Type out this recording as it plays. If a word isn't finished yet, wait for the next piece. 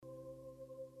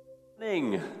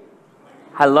Morning.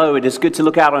 Hello, it is good to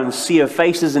look out and see your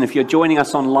faces, and if you're joining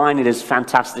us online, it is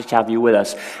fantastic to have you with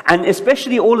us. And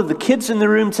especially all of the kids in the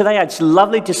room today, it's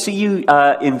lovely to see you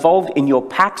involved in your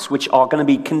packs, which are going to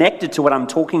be connected to what I'm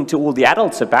talking to all the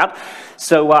adults about.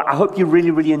 So I hope you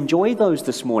really enjoy those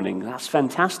this morning. That's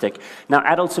fantastic. Now,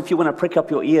 adults, if you want to prick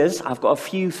up your ears, I've got a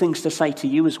few things to say to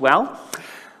you as well.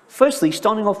 Firstly,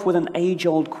 starting off with an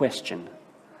age-old question.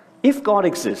 If God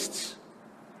exists,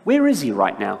 where is he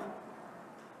right now?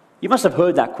 You must have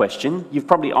heard that question. You've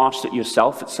probably asked it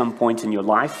yourself at some point in your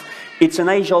life. It's an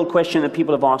age-old question that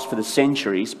people have asked for the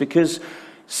centuries because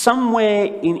somewhere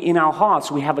in our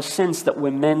hearts we have a sense that we're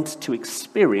meant to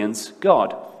experience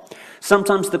God.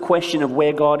 Sometimes the question of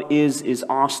where God is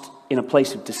asked in a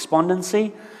place of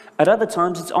despondency. At other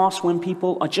times it's asked when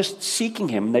people are just seeking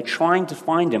him. They're trying to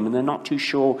find him and they're not too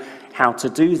sure how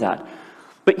to do that.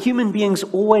 But human beings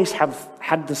always have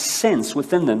had the sense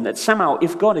within them that somehow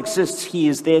if God exists, he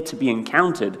is there to be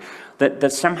encountered,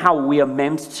 that somehow we are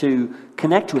meant to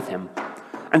connect with him.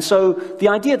 And so the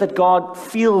idea that God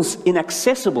feels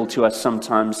inaccessible to us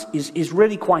sometimes is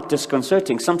really quite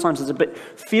disconcerting. Sometimes it's a bit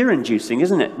fear-inducing,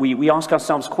 isn't it? We ask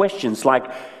ourselves questions like,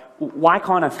 why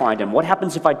can't I find him? What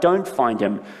happens if I don't find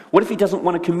him? What if he doesn't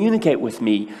want to communicate with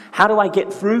me? How do I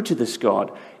get through to this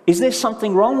God? Is there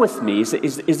something wrong with me?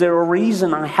 Is there a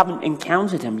reason I haven't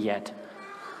encountered him yet?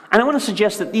 And I want to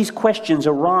suggest that these questions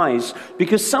arise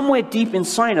because somewhere deep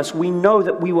inside us, we know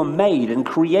that we were made and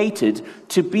created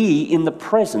to be in the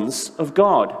presence of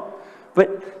God.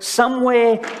 But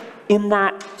somewhere in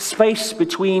that space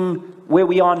between where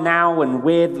we are now and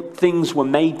where things were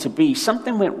made to be,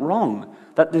 something went wrong.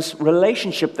 That this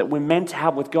relationship that we're meant to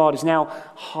have with God is now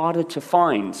harder to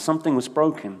find. Something was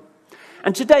broken.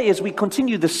 And today, as we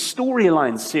continue the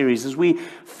storyline series, as we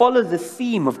follow the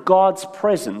theme of God's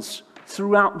presence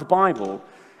throughout the Bible,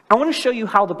 I want to show you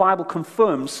how the Bible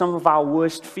confirms some of our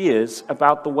worst fears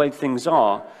about the way things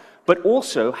are, but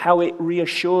also how it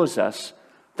reassures us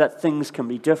that things can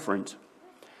be different.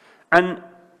 And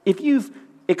if you've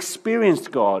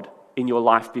experienced God in your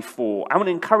life before, I want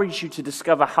to encourage you to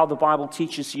discover how the Bible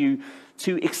teaches you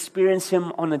to experience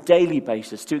him on a daily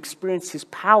basis, to experience his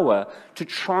power to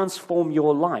transform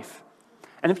your life.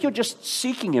 And if you're just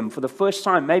seeking him for the first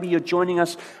time, maybe you're joining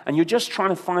us and you're just trying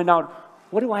to find out,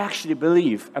 what do I actually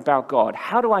believe about God?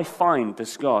 How do I find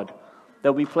this God?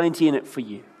 There'll be plenty in it for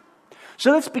you.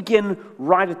 So let's begin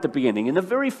right at the beginning. In the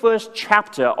very first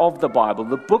chapter of the Bible,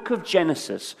 the book of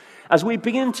Genesis, as we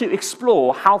begin to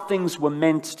explore how things were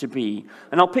meant to be.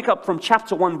 And I'll pick up from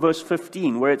chapter 1, verse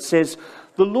 15, where it says,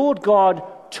 "The Lord God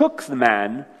took the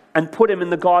man and put him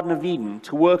in the Garden of Eden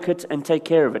to work it and take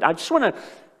care of it." I just want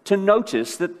to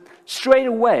notice that straight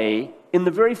away, in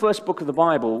the very first book of the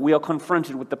Bible, we are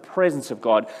confronted with the presence of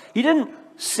God. He didn't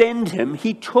send him,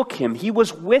 he took him. He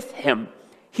was with him.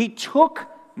 He took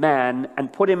man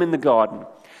and put him in the garden.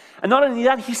 And not only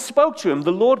that, he spoke to him.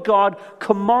 The Lord God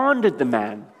commanded the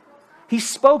man. He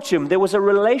spoke to him. There was a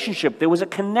relationship. There was a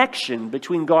connection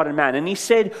between God and man. And he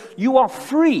said, you are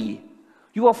free.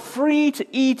 You are free to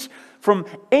eat from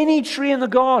any tree in the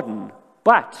garden,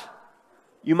 but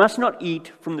you must not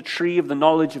eat from the tree of the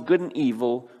knowledge of good and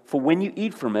evil, for when you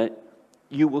eat from it,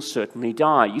 you will certainly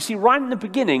die. You see, right in the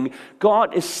beginning,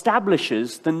 God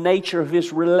establishes the nature of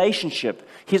his relationship,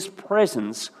 his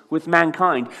presence with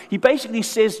mankind. He basically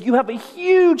says, you have a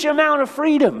huge amount of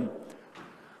freedom,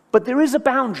 but there is a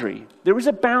boundary. There is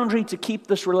a boundary to keep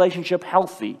this relationship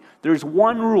healthy. There is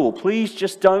one rule. Please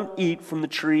just don't eat from the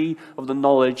tree of the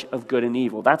knowledge of good and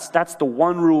evil. That's the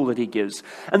one rule that he gives.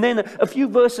 And then a few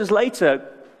verses later,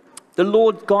 the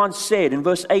Lord God said in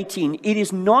verse 18, "It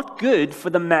is not good for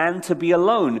the man to be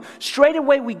alone." Straight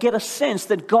away we get a sense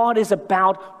that God is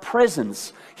about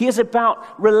presence. He is about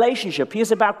relationship. He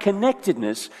is about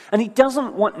connectedness. And he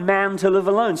doesn't want man to live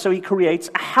alone. So he creates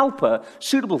a helper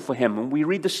suitable for him. And we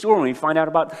read the story and we find out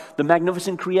about the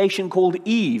magnificent creation called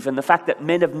Eve and the fact that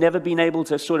men have never been able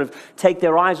to sort of take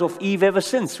their eyes off Eve ever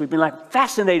since. We've been like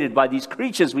fascinated by these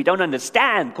creatures we don't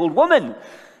understand called woman.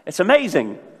 It's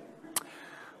amazing.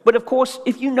 But of course,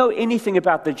 if you know anything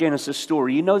about the Genesis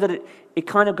story, you know that it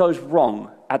kind of goes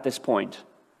wrong at this point.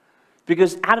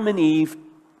 Because Adam and Eve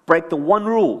break the one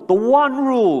rule. The one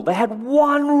rule. They had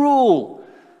one rule.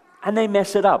 And they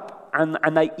mess it up.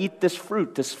 And they eat this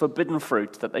fruit, this forbidden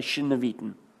fruit that they shouldn't have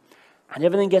eaten. And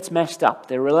everything gets messed up.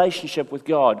 Their relationship with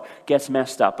God gets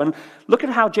messed up. And look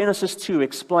at how Genesis 2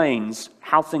 explains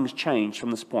how things change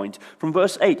from this point. From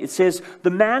verse 8, it says, "The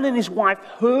man and his wife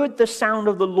heard the sound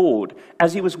of the Lord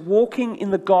as he was walking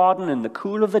in the garden in the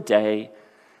cool of the day,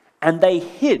 and they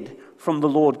hid from the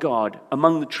Lord God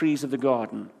among the trees of the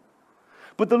garden."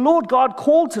 But the Lord God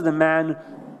called to the man,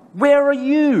 "Where are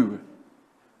you?"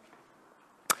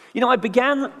 You know, I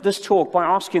began this talk by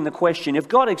asking the question, if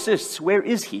God exists, where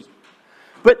is he?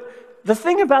 But the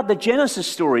thing about the Genesis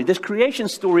story, this creation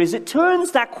story, is it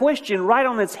turns that question right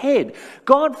on its head.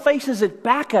 God faces it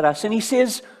back at us and he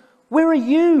says, "Where are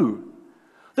you?"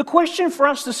 The question for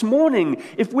us this morning,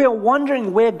 if we are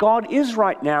wondering where God is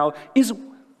right now, is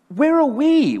where are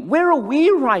we? Where are we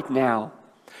right now?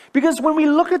 Because when we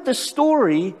look at the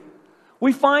story,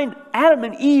 we find Adam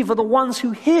and Eve are the ones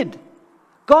who hid.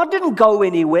 God didn't go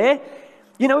anywhere.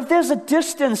 You know, if there's a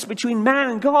distance between man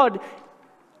and God,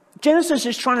 Genesis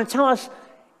is trying to tell us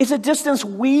it's a distance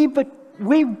we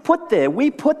put there. We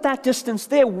put that distance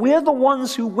there. We're the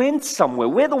ones who went somewhere.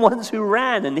 We're the ones who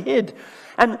ran and hid.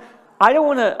 And I don't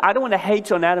want to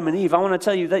hate on Adam and Eve. I want to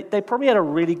tell you they probably had a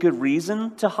really good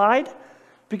reason to hide,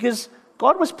 because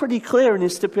God was pretty clear in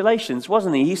his stipulations,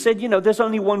 wasn't he? He said, you know, there's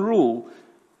only one rule,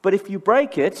 but if you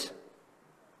break it,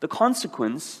 the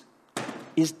consequence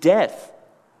is death.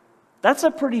 That's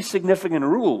a pretty significant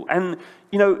rule. And,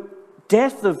 you know,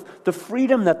 death of the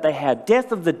freedom that they had,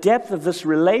 death of the depth of this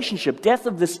relationship, death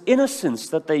of this innocence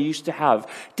that they used to have,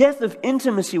 death of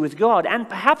intimacy with God, and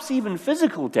perhaps even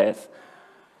physical death.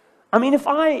 I mean, if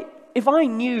I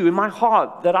knew in my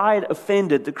heart that I had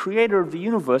offended the creator of the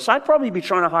universe, I'd probably be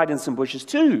trying to hide in some bushes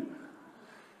too.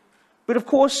 But of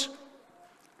course,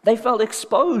 they felt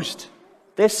exposed.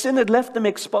 Their sin had left them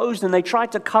exposed, and they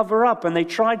tried to cover up, and they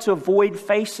tried to avoid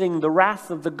facing the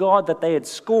wrath of the God that they had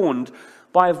scorned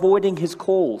by avoiding his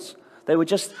calls. They were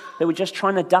just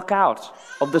trying to duck out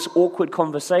of this awkward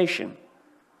conversation.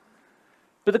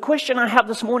 But the question I have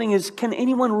this morning is, can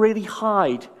anyone really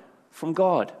hide from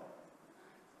God?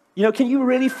 You know, can you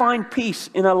really find peace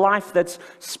in a life that's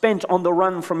spent on the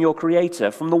run from your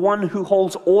Creator, from the one who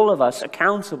holds all of us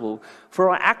accountable for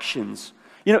our actions?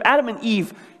 You know, Adam and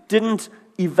Eve didn't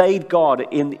evade God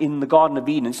in the Garden of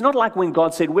Eden. It's not like when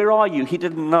God said, "Where are you?" He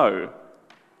didn't know.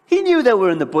 He knew they were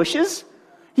in the bushes.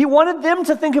 He wanted them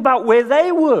to think about where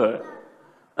they were.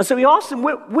 And so he asked them,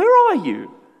 where are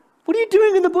you? What are you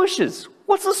doing in the bushes?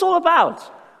 What's this all about?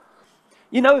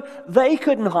 You know, they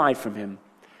couldn't hide from him.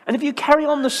 And if you carry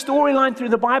on the storyline through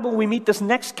the Bible, we meet this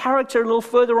next character a little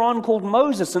further on called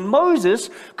Moses. And Moses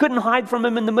couldn't hide from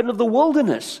him in the middle of the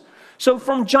wilderness. So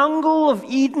from jungle of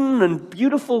Eden and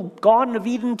beautiful Garden of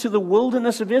Eden to the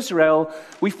wilderness of Israel,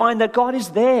 we find that God is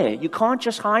there. You can't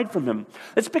just hide from him.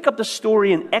 Let's pick up the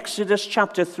story in Exodus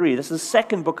chapter 3. This is the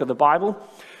second book of the Bible.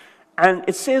 And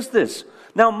it says this: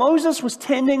 "Now Moses was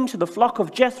tending to the flock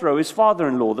of Jethro, his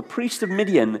father-in-law, the priest of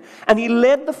Midian, and he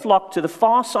led the flock to the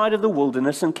far side of the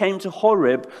wilderness and came to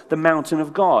Horeb, the mountain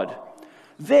of God.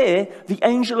 There the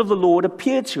angel of the Lord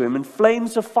appeared to him in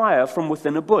flames of fire from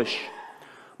within a bush.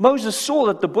 Moses saw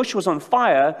that the bush was on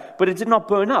fire, but it did not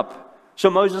burn up. So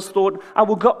Moses thought, 'I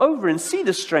will go over and see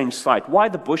this strange sight, why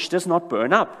the bush does not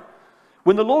burn up.'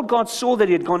 When the Lord God saw that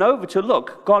he had gone over to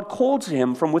look, God called to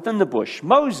him from within the bush,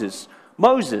 'Moses,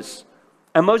 Moses.'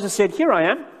 And Moses said, 'Here I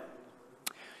am.'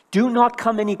 'Do not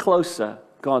come any closer,'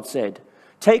 God said.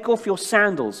 'Take off your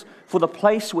sandals, for the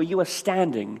place where you are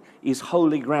standing is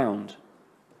holy ground.'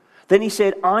 Then he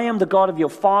said, 'I am the God of your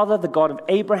father, the God of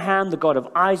Abraham, the God of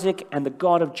Isaac, and the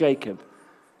God of Jacob.'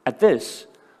 At this,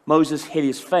 Moses hid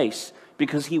his face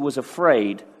because he was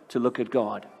afraid to look at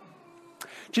God."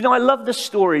 Do you know, I love this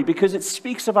story because it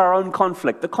speaks of our own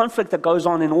conflict, the conflict that goes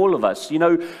on in all of us. You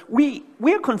know, we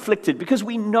are conflicted because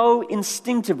we know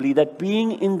instinctively that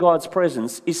being in God's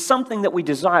presence is something that we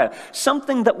desire,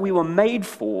 something that we were made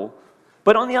for.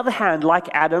 But on the other hand, like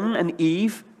Adam and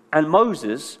Eve and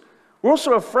Moses, we're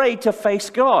also afraid to face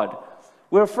God.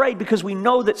 We're afraid because we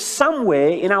know that somewhere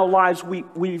in our lives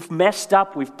we've messed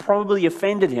up, we've probably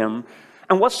offended him.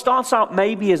 And what starts out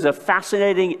maybe as a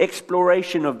fascinating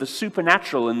exploration of the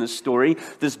supernatural in this story,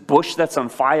 this bush that's on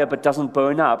fire but doesn't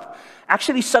burn up,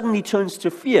 actually suddenly turns to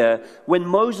fear when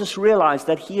Moses realized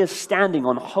that he is standing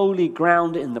on holy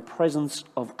ground in the presence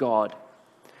of God.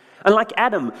 And like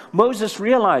Adam, Moses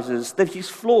realizes that he's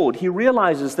flawed. He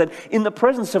realizes that in the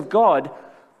presence of God,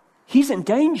 he's in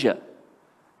danger.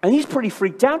 And he's pretty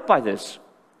freaked out by this.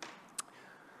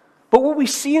 But what we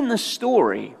see in this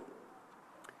story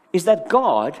is that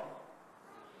God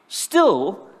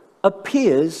still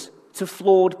appears to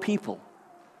flawed people.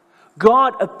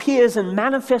 God appears and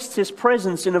manifests his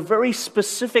presence in a very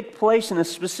specific place, in a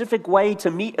specific way,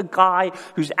 to meet a guy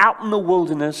who's out in the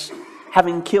wilderness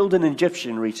having killed an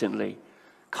Egyptian recently.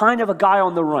 Kind of a guy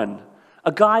on the run.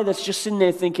 A guy that's just sitting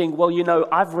there thinking, well, you know,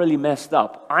 I've really messed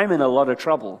up. I'm in a lot of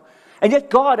trouble. And yet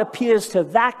God appears to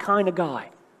that kind of guy,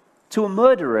 to a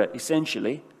murderer,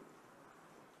 essentially.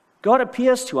 God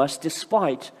appears to us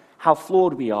despite how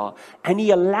flawed we are, and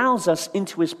he allows us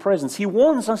into his presence. He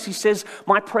warns us, he says,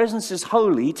 my presence is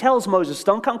holy. He tells Moses,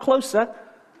 don't come closer.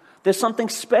 There's something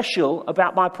special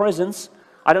about my presence.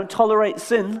 I don't tolerate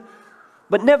sin.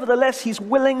 But nevertheless, he's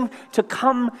willing to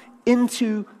come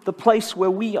into the place where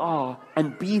we are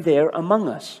and be there among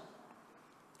us.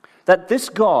 That this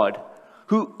God,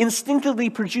 who instinctively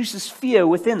produces fear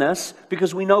within us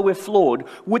because we know we're flawed,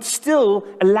 would still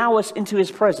allow us into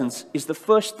his presence is the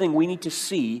first thing we need to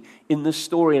see in this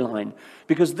storyline.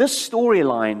 Because this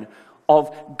storyline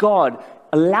of God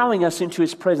allowing us into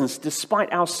his presence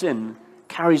despite our sin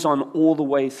carries on all the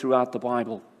way throughout the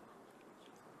Bible.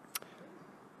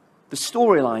 The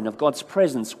storyline of God's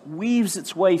presence weaves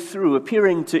its way through,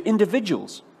 appearing to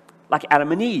individuals like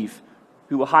Adam and Eve,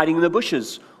 who were hiding in the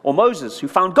bushes, or Moses, who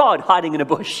found God hiding in a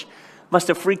bush. Must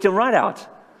have freaked him right out.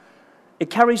 It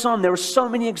carries on. There are so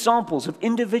many examples of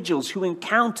individuals who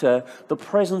encounter the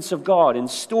presence of God in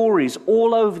stories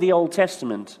all over the Old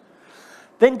Testament.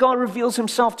 Then God reveals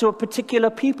himself to a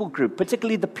particular people group,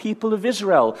 particularly the people of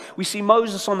Israel. We see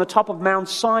Moses on the top of Mount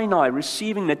Sinai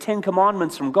receiving the 10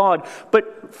 Commandments from God.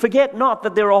 But forget not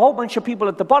that there are a whole bunch of people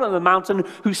at the bottom of the mountain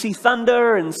who see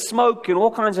thunder and smoke and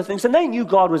all kinds of things. And they knew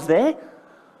God was there.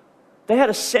 They had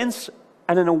a sense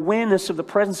and an awareness of the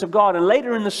presence of God. And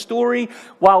later in the story,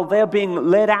 while they're being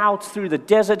led out through the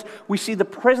desert, we see the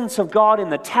presence of God in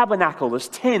the tabernacle, this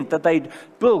tent that they'd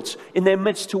built in their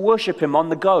midst to worship him on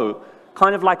the go.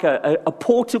 Kind of like a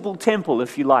portable temple,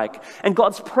 if you like. And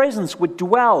God's presence would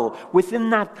dwell within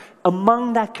that,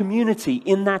 among that community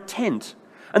in that tent.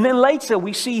 And then later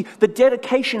we see the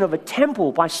dedication of a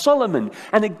temple by Solomon.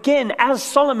 And again, as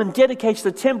Solomon dedicates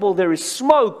the temple, there is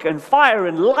smoke and fire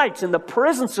and light, and the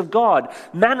presence of God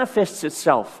manifests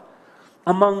itself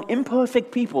among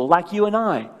imperfect people like you and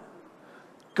I.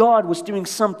 God was doing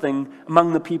something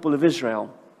among the people of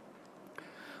Israel.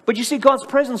 But you see, God's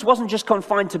presence wasn't just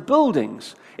confined to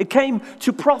buildings. It came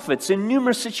to prophets in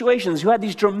numerous situations who had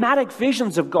these dramatic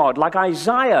visions of God, like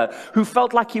Isaiah, who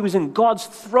felt like he was in God's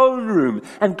throne room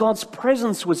and God's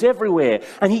presence was everywhere.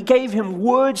 And he gave him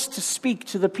words to speak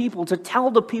to the people, to tell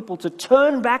the people to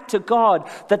turn back to God,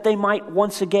 that they might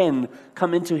once again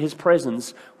come into his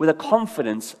presence with a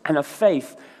confidence and a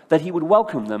faith that he would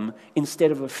welcome them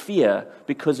instead of a fear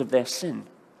because of their sin.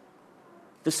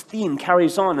 This theme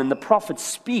carries on, and the prophets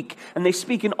speak, and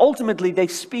ultimately they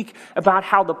speak about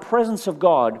how the presence of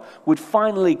God would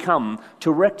finally come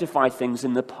to rectify things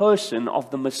in the person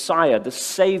of the Messiah, the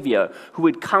Savior, who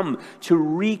would come to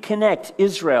reconnect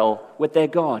Israel with their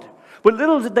God. But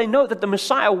little did they know that the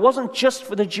Messiah wasn't just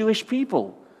for the Jewish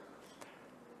people.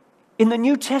 In the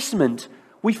New Testament,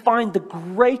 we find the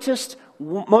greatest,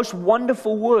 most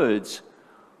wonderful words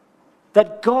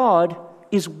that God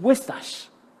is with us.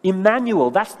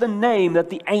 Emmanuel, that's the name that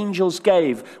the angels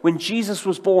gave when Jesus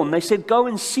was born. They said, go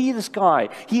and see this guy.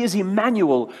 He is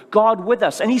Emmanuel, God with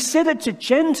us. And he said it to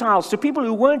Gentiles, to people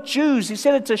who weren't Jews. He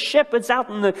said it to shepherds out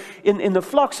in the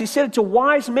flocks. He said it to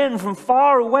wise men from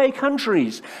far away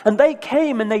countries. And they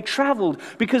came and they traveled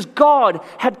because God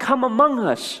had come among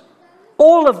us.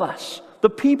 All of us, the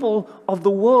people of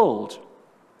the world.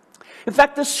 In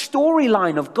fact, the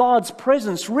storyline of God's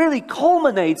presence really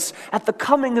culminates at the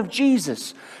coming of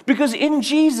Jesus. Because in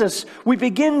Jesus, we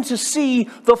begin to see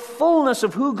the fullness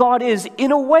of who God is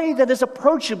in a way that is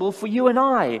approachable for you and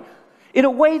I. In a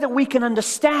way that we can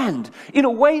understand. In a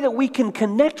way that we can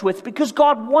connect with. Because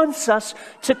God wants us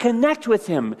to connect with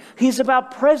him. He's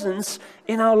about presence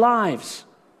in our lives.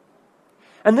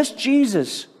 And this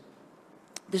Jesus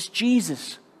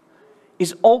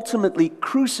is ultimately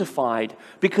crucified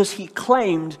because he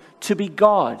claimed to be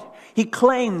God. He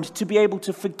claimed to be able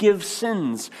to forgive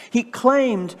sins. He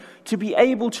claimed to be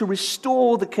able to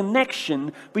restore the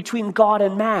connection between God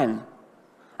and man.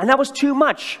 And that was too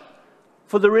much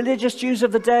for the religious Jews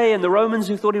of the day and the Romans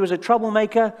who thought he was a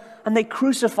troublemaker, and they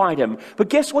crucified him. But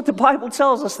guess what the Bible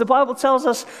tells us? The Bible tells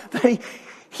us that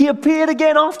he appeared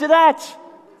again after that.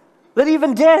 That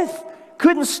even death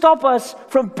couldn't stop us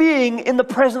from being in the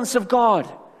presence of God,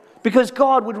 because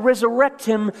God would resurrect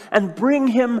him and bring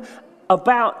him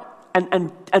about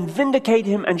and vindicate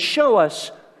him and show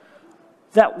us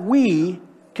that we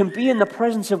can be in the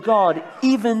presence of God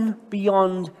even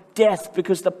beyond death,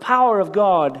 because the power of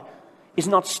God is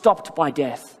not stopped by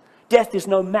death. Death is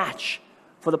no match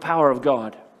for the power of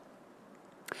God.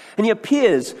 And he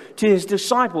appears to his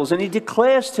disciples and he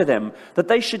declares to them that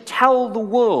they should tell the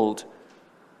world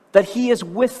that he is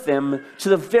with them to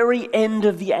the very end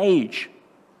of the age.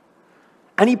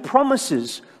 And he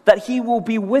promises that he will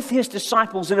be with his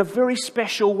disciples in a very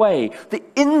special way. The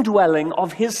indwelling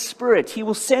of his Spirit. He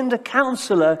will send a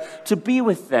counselor to be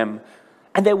with them.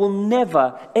 And they will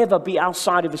never, ever be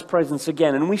outside of his presence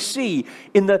again. And we see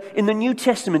in the New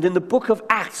Testament, in the book of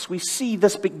Acts, we see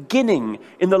this beginning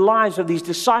in the lives of these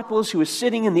disciples who are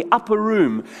sitting in the upper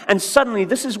room. And suddenly,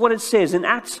 this is what it says in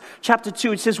Acts chapter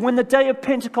 2. It says, when the day of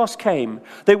Pentecost came,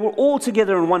 they were all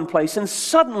together in one place. And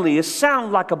suddenly, a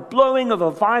sound like a blowing of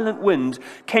a violent wind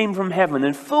came from heaven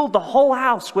and filled the whole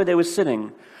house where they were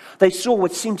sitting. They saw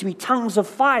what seemed to be tongues of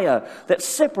fire that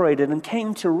separated and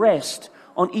came to rest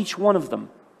on each one of them.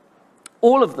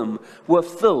 All of them were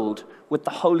filled with the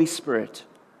Holy Spirit,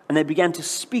 and they began to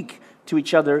speak to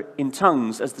each other in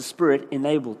tongues as the Spirit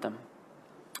enabled them.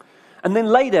 And then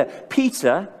later,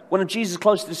 Peter, one of Jesus'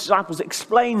 closest disciples,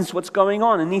 explains what's going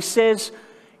on, and he says,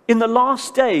 in the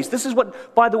last days, this is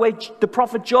what, by the way, the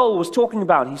prophet Joel was talking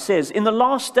about. He says, in the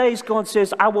last days, God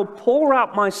says, I will pour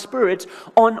out my Spirit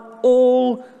on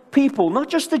all people, not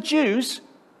just the Jews,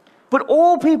 but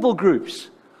all people groups.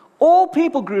 All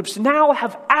people groups now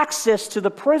have access to the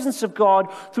presence of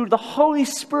God through the Holy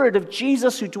Spirit of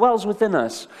Jesus who dwells within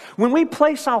us. When we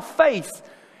place our faith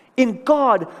in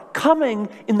God coming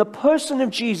in the person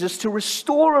of Jesus to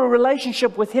restore a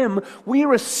relationship with him, we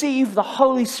receive the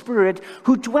Holy Spirit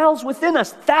who dwells within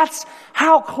us. That's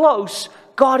how close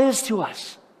God is to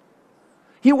us.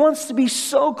 He wants to be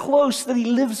so close that he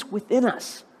lives within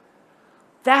us.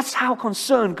 That's how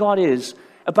concerned God is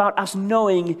about us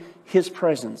knowing his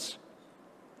presence.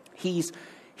 He's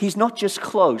not just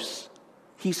close,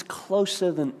 he's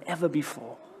closer than ever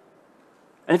before.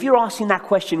 And if you're asking that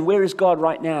question, where is God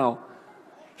right now?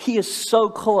 He is so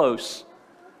close.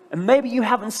 And maybe you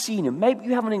haven't seen him, maybe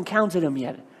you haven't encountered him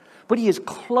yet, but he is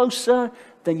closer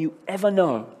than you ever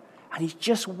know. And he's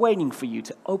just waiting for you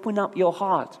to open up your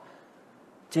heart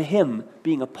to him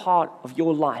being a part of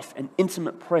your life, an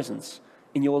intimate presence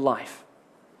in your life.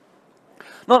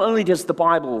 Not only does the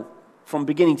Bible, from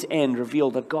beginning to end,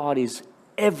 reveal that God is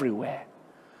everywhere,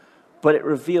 but it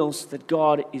reveals that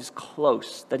God is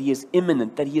close, that he is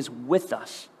imminent, that he is with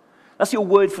us. That's your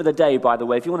word for the day, by the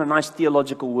way. If you want a nice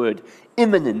theological word,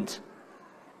 imminent.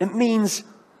 It means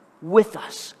with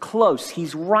us, close.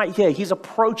 He's right here. He's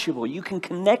approachable. You can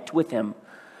connect with him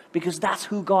because that's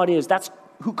who God is. That's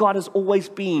who God has always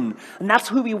been. And that's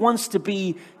who he wants to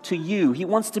be to you. He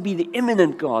wants to be the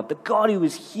imminent God, the God who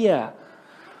is here.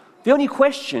 The only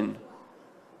question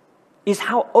is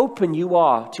how open you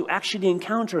are to actually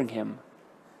encountering him.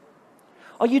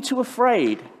 Are you too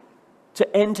afraid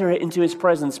to enter into his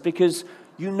presence because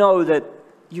you know that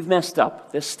you've messed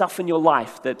up? There's stuff in your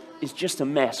life that is just a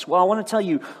mess. Well, I want to tell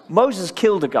you, Moses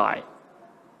killed a guy.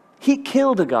 He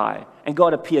killed a guy and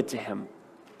God appeared to him.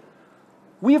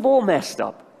 We've all messed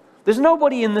up. There's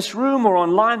nobody in this room or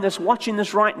online that's watching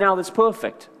this right now that's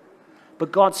perfect.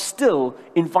 But God still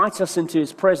invites us into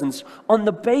his presence on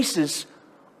the basis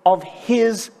of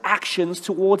his actions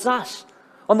towards us.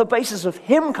 On the basis of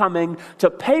him coming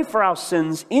to pay for our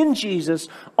sins in Jesus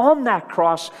on that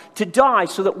cross to die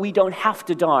so that we don't have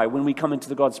to die when we come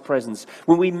into God's presence,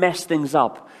 when we mess things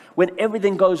up, when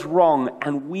everything goes wrong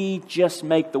and we just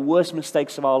make the worst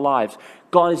mistakes of our lives.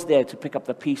 God is there to pick up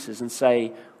the pieces and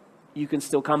say, you can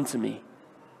still come to me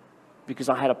because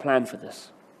I had a plan for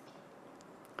this.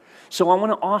 So I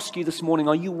want to ask you this morning,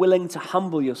 are you willing to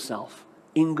humble yourself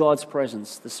in God's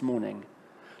presence this morning?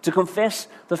 To confess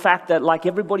the fact that, like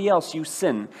everybody else, you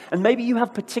sin. And maybe you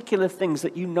have particular things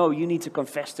that you know you need to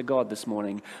confess to God this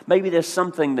morning. Maybe there's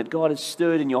something that God has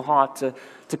stirred in your heart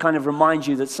to kind of remind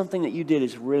you that something that you did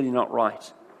is really not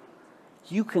right.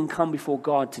 You can come before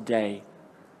God today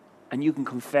and you can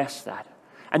confess that.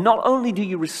 And not only do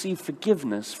you receive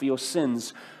forgiveness for your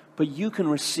sins, but you can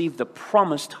receive the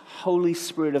promised Holy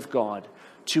Spirit of God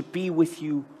to be with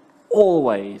you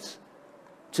always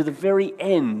to the very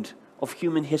end of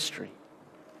human history.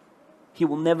 He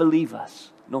will never leave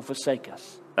us nor forsake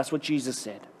us. That's what Jesus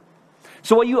said.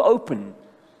 So are you open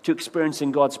to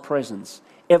experiencing God's presence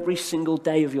every single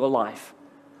day of your life?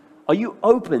 Are you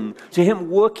open to him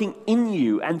working in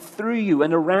you and through you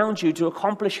and around you to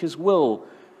accomplish his will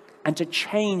and to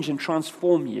change and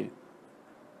transform you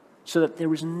so that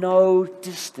there is no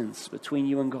distance between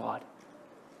you and God?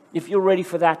 If you're ready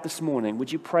for that this morning,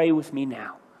 would you pray with me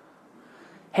now?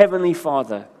 Heavenly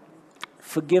Father,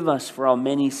 forgive us for our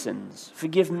many sins.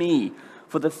 Forgive me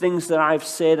for the things that I've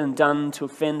said and done to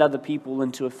offend other people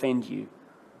and to offend you.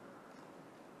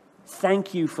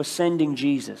 Thank you for sending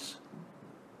Jesus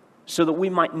so that we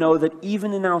might know that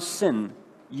even in our sin,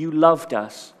 you loved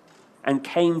us and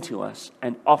came to us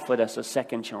and offered us a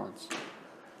second chance.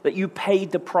 That you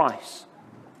paid the price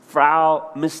for our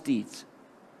misdeeds.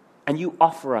 And you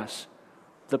offer us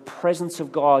the presence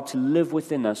of God to live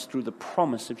within us through the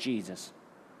promise of Jesus.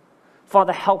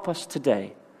 Father, help us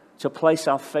today to place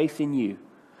our faith in you,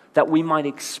 that we might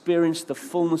experience the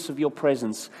fullness of your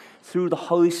presence through the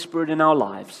Holy Spirit in our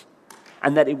lives,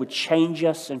 and that it would change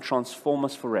us and transform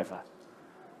us forever.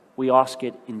 We ask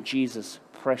it in Jesus'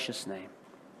 precious name.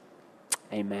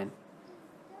 Amen.